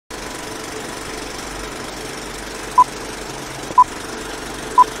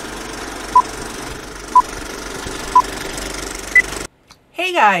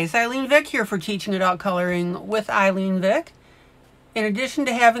Hey guys, ILene Vick here for Teaching Adult Coloring with ILene Vick. In addition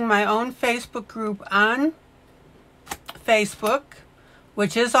to having my own Facebook group on Facebook,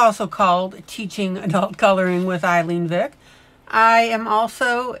 which is also called Teaching Adult Coloring with ILene Vick, I am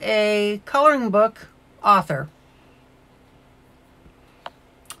also a coloring book author.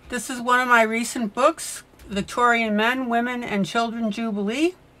 This is one of my recent books, Victorian Men, Women, and Children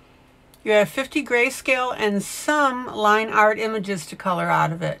Jubilee. You have 50 grayscale and some line art images to color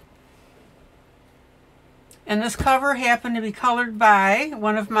out of it. And this cover happened to be colored by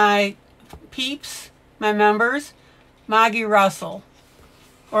one of my peeps, my members, Maggie Russell,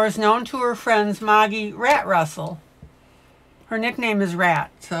 or is known to her friends, Maggie Rat Russell. Her nickname is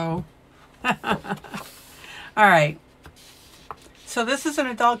Rat, so. Alright. So this is an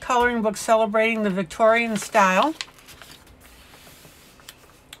adult coloring book celebrating the Victorian style.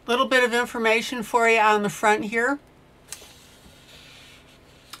 Little bit of information for you on the front here.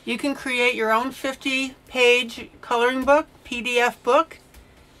 You can create your own 50-page coloring book, PDF book.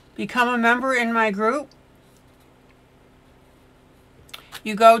 Become a member in my group.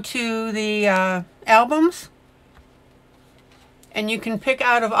 You go to the albums, and you can pick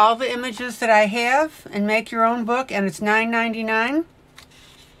out of all the images that I have and make your own book, and it's $9.99.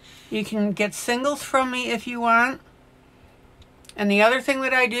 You can get singles from me if you want. And the other thing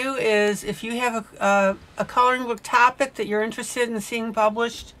that I do is if you have a coloring book topic that you're interested in seeing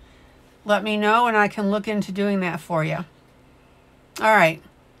published, let me know and I can look into doing that for you. All right.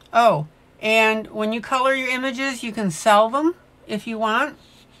 Oh, and when you color your images, you can sell them if you want.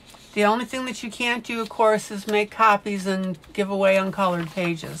 The only thing that you can't do, of course, is make copies and give away uncolored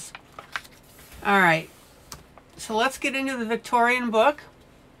pages. All right. So let's get into the Victorian book.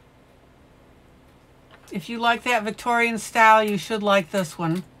 If you like that Victorian style, you should like this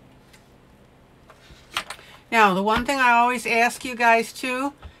one. Now, the one thing I always ask you guys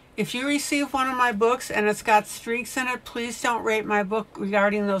too, if you receive one of my books and it's got streaks in it, please don't rate my book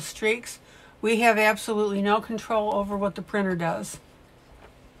regarding those streaks. We have absolutely no control over what the printer does.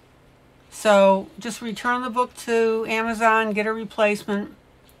 So just return the book to Amazon, get a replacement.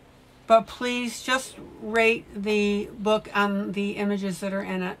 But please just rate the book on the images that are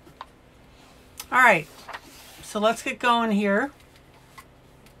in it. All right, so let's get going here.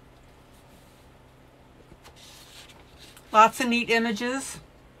 Lots of neat images.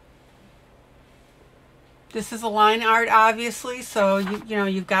 This is a line art, obviously, so you know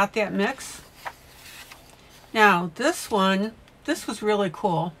you've got that mix. Now this one, this was really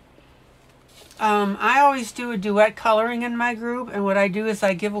cool. I always do a duet coloring in my group, and what I do is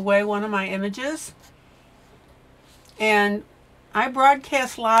I give away one of my images. And I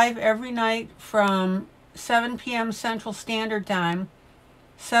broadcast live every night from 7 p.m. Central Standard Time,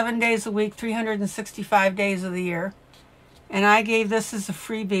 7 days a week, 365 days of the year. And I gave this as a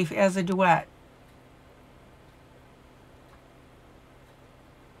freebie as a duet.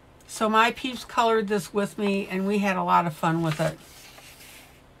 So my peeps colored this with me, and we had a lot of fun with it.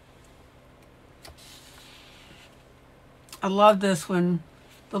 I love this one.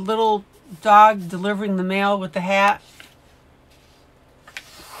 The little dog delivering the mail with the hat.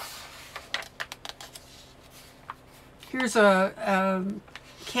 Here's a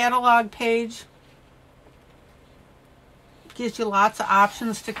catalog page. Gives you lots of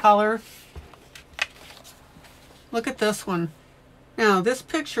options to color. Look at this one. Now, this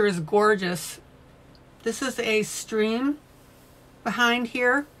picture is gorgeous. This is a stream behind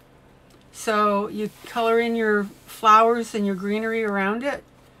here. So you color in your flowers and your greenery around it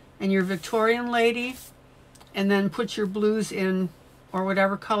and your Victorian lady, and then put your blues in or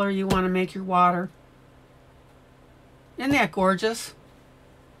whatever color you want to make your water. Isn't that gorgeous?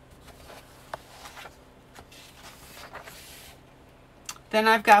 Then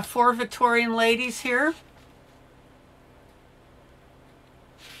I've got 4 Victorian ladies here.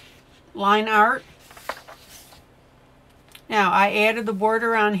 Line art. Now, I added the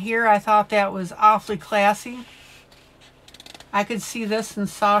border on here. I thought that was awfully classy. I could see this in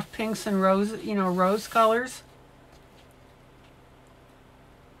soft pinks and rose, rose colors.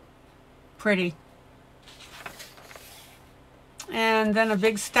 Pretty. And then a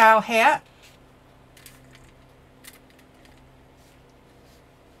big style hat.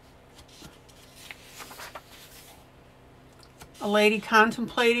 A lady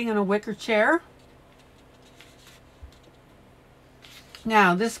contemplating in a wicker chair.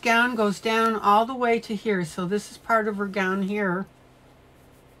 Now, this gown goes down all the way to here, so this is part of her gown here.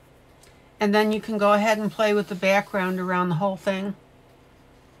 And then you can go ahead and play with the background around the whole thing.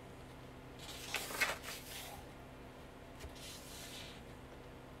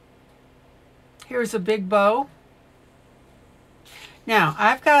 Here's a big bow. Now,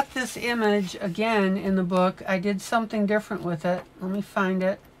 I've got this image again in the book. I did something different with it. Let me find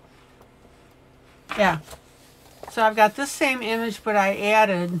it. Yeah. So I've got this same image, but I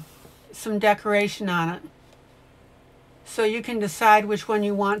added some decoration on it. So you can decide which one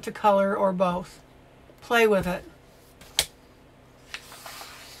you want to color or both. Play with it.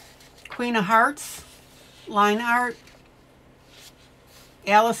 Queen of Hearts, line art.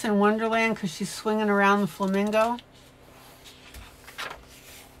 Alice in Wonderland because she's swinging around the flamingo.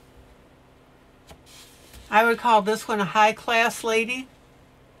 I would call this one a high-class lady.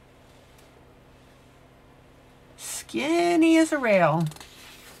 Skinny as a rail.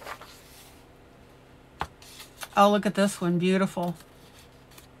 Oh, look at this one. Beautiful.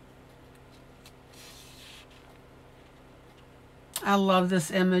 I love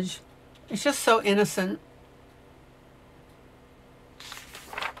this image. It's just so innocent.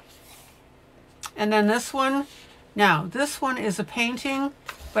 And then this one. Now, this one is a painting,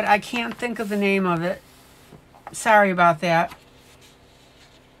 but I can't think of the name of it. Sorry about that.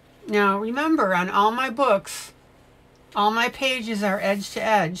 Now, remember, on all my books, all my pages are edge to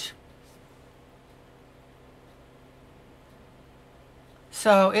edge.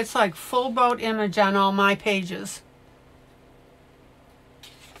 So it's like full boat image on all my pages.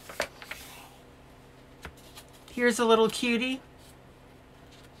 Here's a little cutie.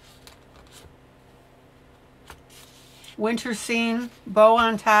 Winter scene, bow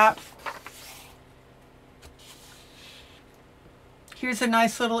on top. Here's a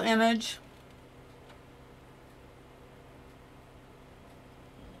nice little image.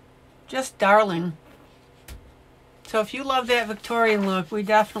 Just darling. So if you love that Victorian look, we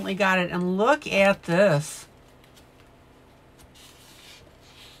definitely got it. And look at this.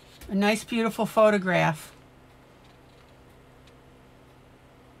 A nice, beautiful photograph.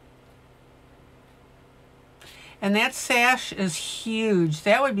 And that sash is huge.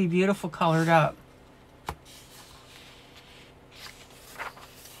 That would be beautiful colored up.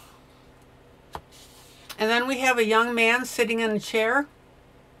 And then we have a young man sitting in a chair.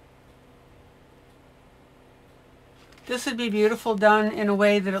 This would be beautiful done in a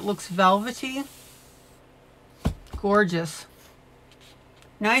way that it looks velvety. Gorgeous.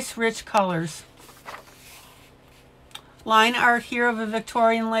 Nice rich colors. Line art here of a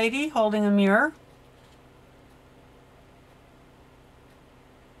Victorian lady holding a mirror.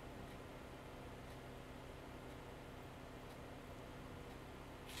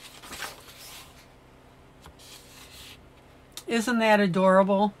 Isn't that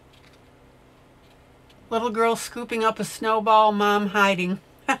adorable? Little girl scooping up a snowball, mom hiding.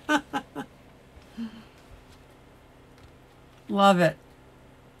 Love it.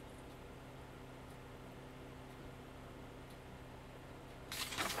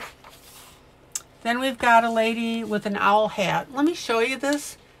 Then we've got a lady with an owl hat. Let me show you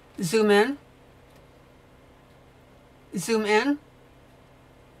this. Zoom in. Zoom in.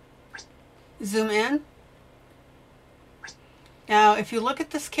 Zoom in. Now, if you look at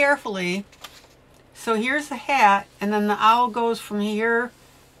this carefully, so here's the hat, and then the owl goes from here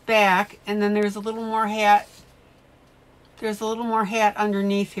back, and then there's a little more hat. There's a little more hat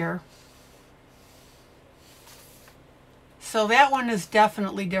underneath here. So that one is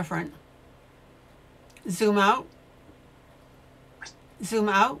definitely different. Zoom out. Zoom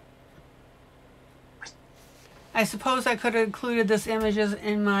out. I suppose I could have included this images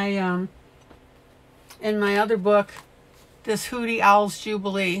in my other book, this Hootie Owl's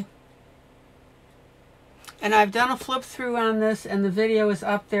Jubilee. And I've done a flip through on this, and the video is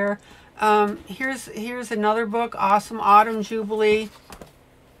up there. Here's another book, Awesome Autumn Jubilee.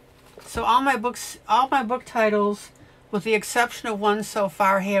 So all my book titles, with the exception of one so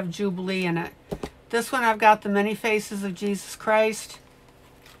far, have Jubilee in it. This one I've got The Many Faces of Jesus Christ.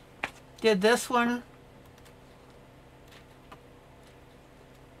 Did this one.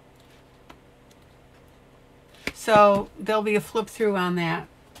 So there'll be a flip through on that.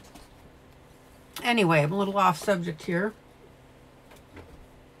 Anyway, I'm a little off subject here.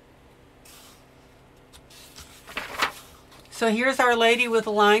 So here's Our Lady with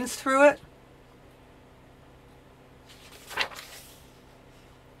the lines through it.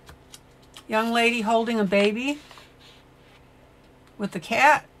 Young lady holding a baby with the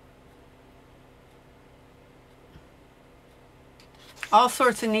cat. All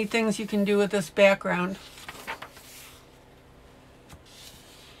sorts of neat things you can do with this background.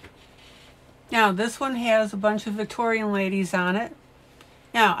 Now, this one has a bunch of Victorian ladies on it.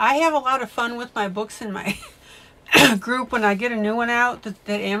 Now, I have a lot of fun with my books in my group when I get a new one out that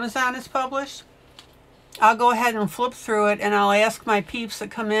Amazon has published. I'll go ahead and flip through it, and I'll ask my peeps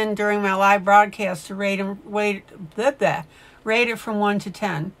that come in during my live broadcast to rate Rate it from 1 to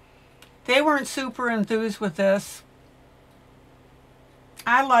 10. They weren't super enthused with this.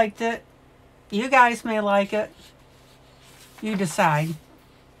 I liked it. You guys may like it. You decide.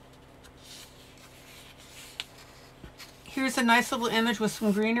 Here's a nice little image with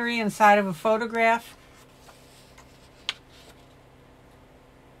some greenery inside of a photograph.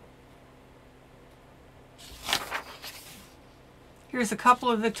 Here's a couple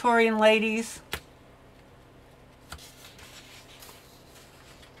of Victorian ladies.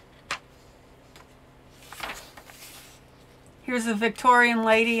 Here's a Victorian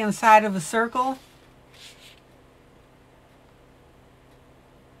lady inside of a circle.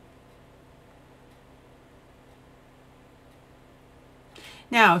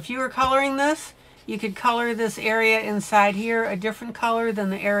 Now, if you were coloring this, you could color this area inside here a different color than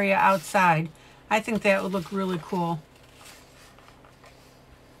the area outside. I think that would look really cool.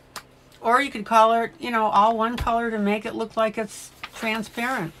 Or you could color it, you know, all one color to make it look like it's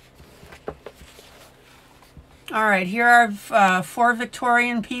transparent. All right, here are 4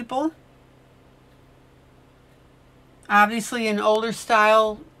 Victorian people. Obviously an older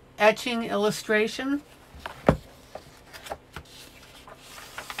style etching illustration.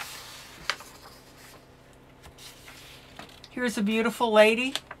 Here's a beautiful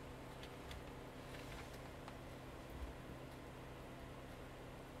lady.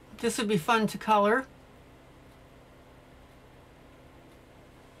 This would be fun to color.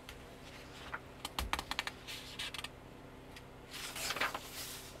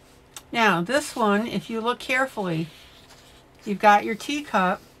 Now this one, if you look carefully, you've got your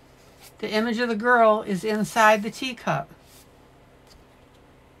teacup. The image of the girl is inside the teacup.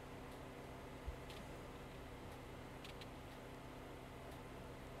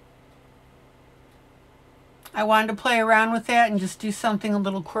 I wanted to play around with that and just do something a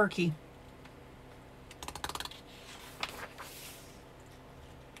little quirky.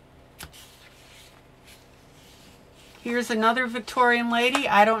 Here's another Victorian lady.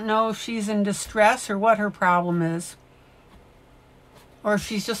 I don't know if she's in distress or what her problem is. Or if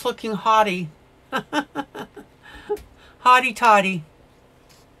she's just looking haughty. Haughty-toddy.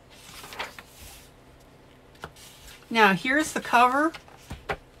 Now here's the cover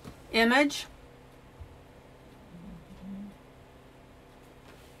image.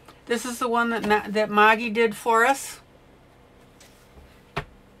 This is the one that Maggie did for us.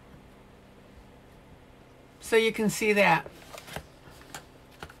 So you can see that.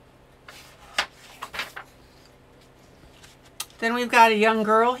 Then we've got a young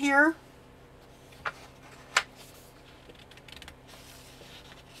girl here.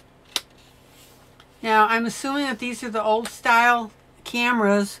 Now I'm assuming that these are the old style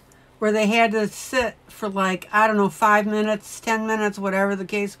cameras where they had to sit for like, I don't know, 5 minutes, 10 minutes, whatever the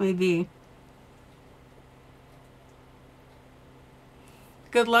case may be.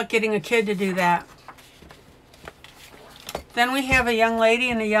 Good luck getting a kid to do that. Then we have a young lady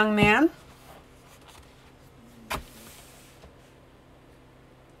and a young man.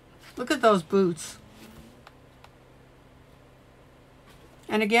 Look at those boots.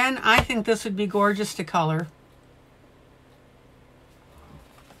 And again, I think this would be gorgeous to color.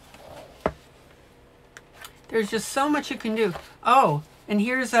 There's just so much you can do. Oh, and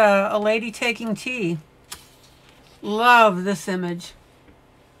here's a lady taking tea. Love this image.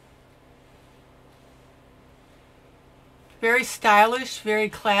 Very stylish, very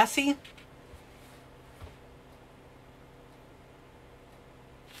classy.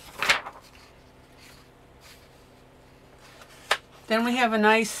 Then we have a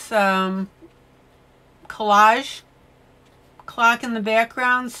nice collage. Clock in the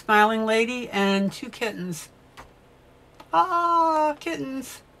background, smiling lady, and 2 kittens. Ah,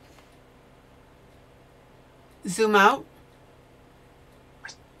 kittens. Zoom out.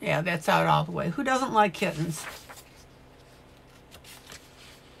 Yeah, that's out all the way. Who doesn't like kittens?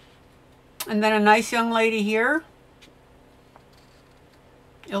 And then a nice young lady here.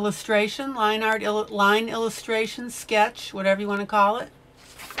 Illustration, line art, line illustration, sketch, whatever you want to call it.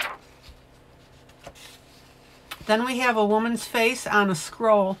 Then we have a woman's face on a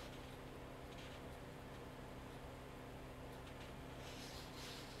scroll.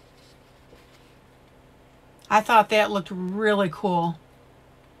 I thought that looked really cool.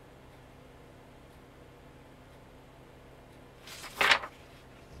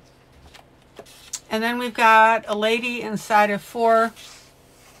 And then we've got a lady inside of 4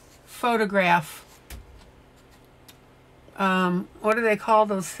 photograph. What do they call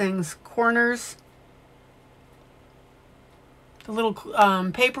those things? Corners? The little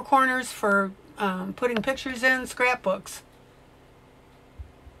paper corners for putting pictures in, scrapbooks.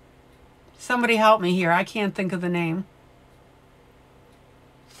 Somebody help me here. I can't think of the name.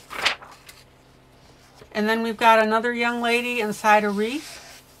 And then we've got another young lady inside a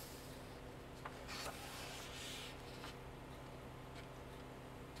wreath.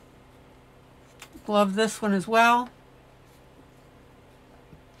 Love this one as well.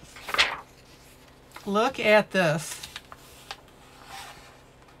 Look at this.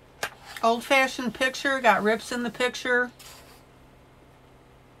 Old-fashioned picture, got rips in the picture.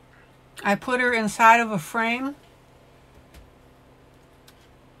 I put her inside of a frame.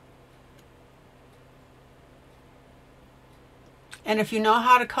 And if you know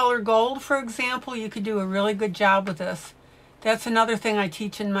how to color gold, for example, you could do a really good job with this. That's another thing I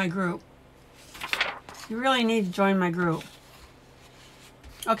teach in my group. You really need to join my group.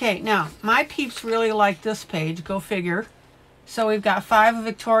 Okay, now, my peeps really like this page, go figure. So we've got 5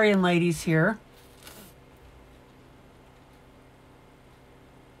 Victorian ladies here.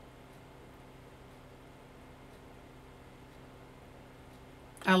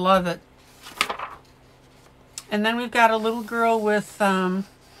 I love it. And then we've got a little girl with some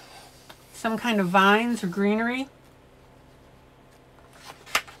kind of vines or greenery.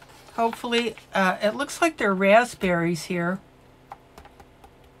 Hopefully, it looks like they're raspberries here.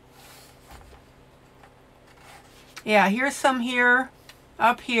 Yeah, here's some here,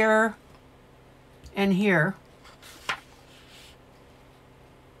 up here, and here.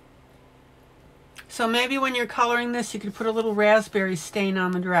 So maybe when you're coloring this, you could put a little raspberry stain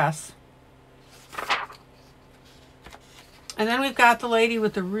on the dress. And then we've got the lady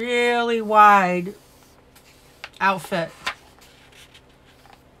with the really wide outfit.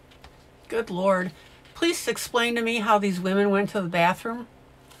 Good Lord. Please explain to me how these women went to the bathroom.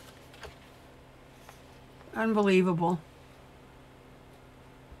 Unbelievable.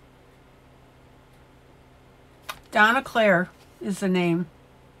 Donna Claire is the name.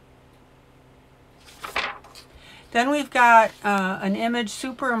 Then we've got an image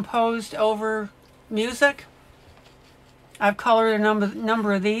superimposed over music. I've colored a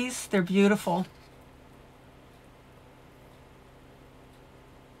number of these. They're beautiful.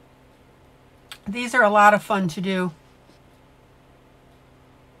 These are a lot of fun to do.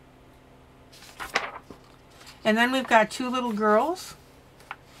 And then we've got 2 little girls.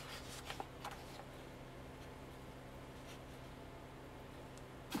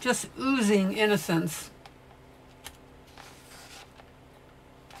 Just oozing innocence.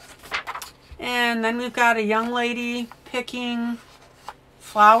 And then we've got a young lady picking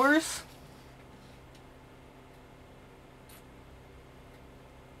flowers.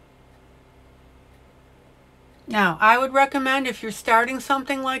 Now, I would recommend if you're starting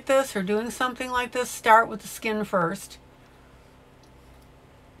something like this or doing something like this, start with the skin first.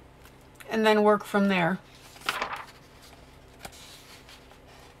 And then work from there.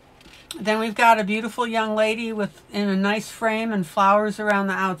 Then we've got a beautiful young lady in a nice frame and flowers around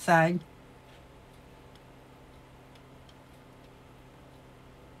the outside.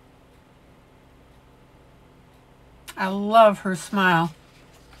 I love her smile.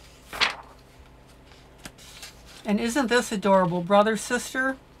 And isn't this adorable? Brother,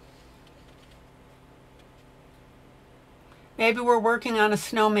 sister. Maybe we're working on a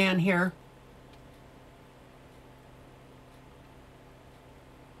snowman here.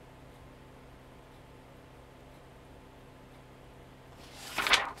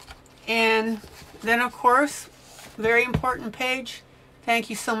 And then, of course, very important page. Thank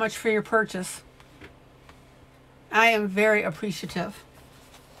you so much for your purchase. I am very appreciative.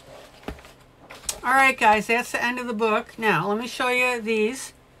 All right, guys, that's the end of the book. Now, let me show you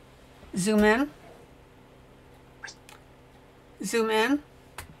these. Zoom in. Zoom in.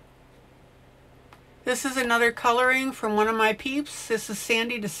 This is another coloring from one of my peeps. This is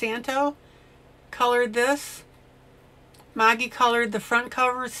Sandy DeSanto. Colored this. Maggie colored the front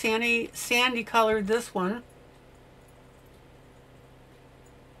cover. Sandy colored this one.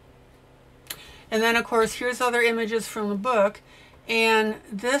 And then, of course, here's other images from the book. And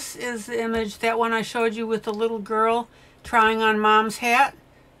this is the image, that one I showed you with the little girl trying on Mom's hat.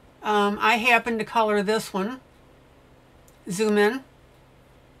 I happened to color this one. Zoom in.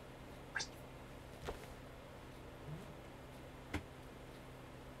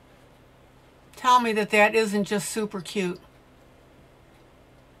 Tell me that that isn't just super cute.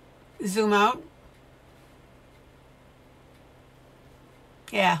 Zoom out.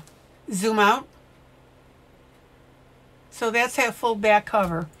 Yeah. Zoom out. So that's that full back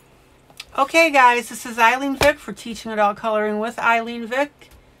cover. Okay, guys, this is ILene Vick for Teaching Adult Coloring with ILene Vick.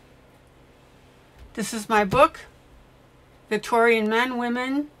 This is my book, Victorian Men,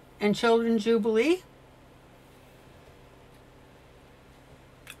 Women, and Children Jubilee.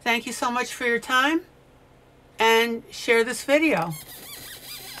 Thank you so much for your time, and share this video.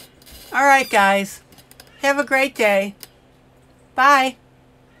 All right, guys, Have a great day. Bye.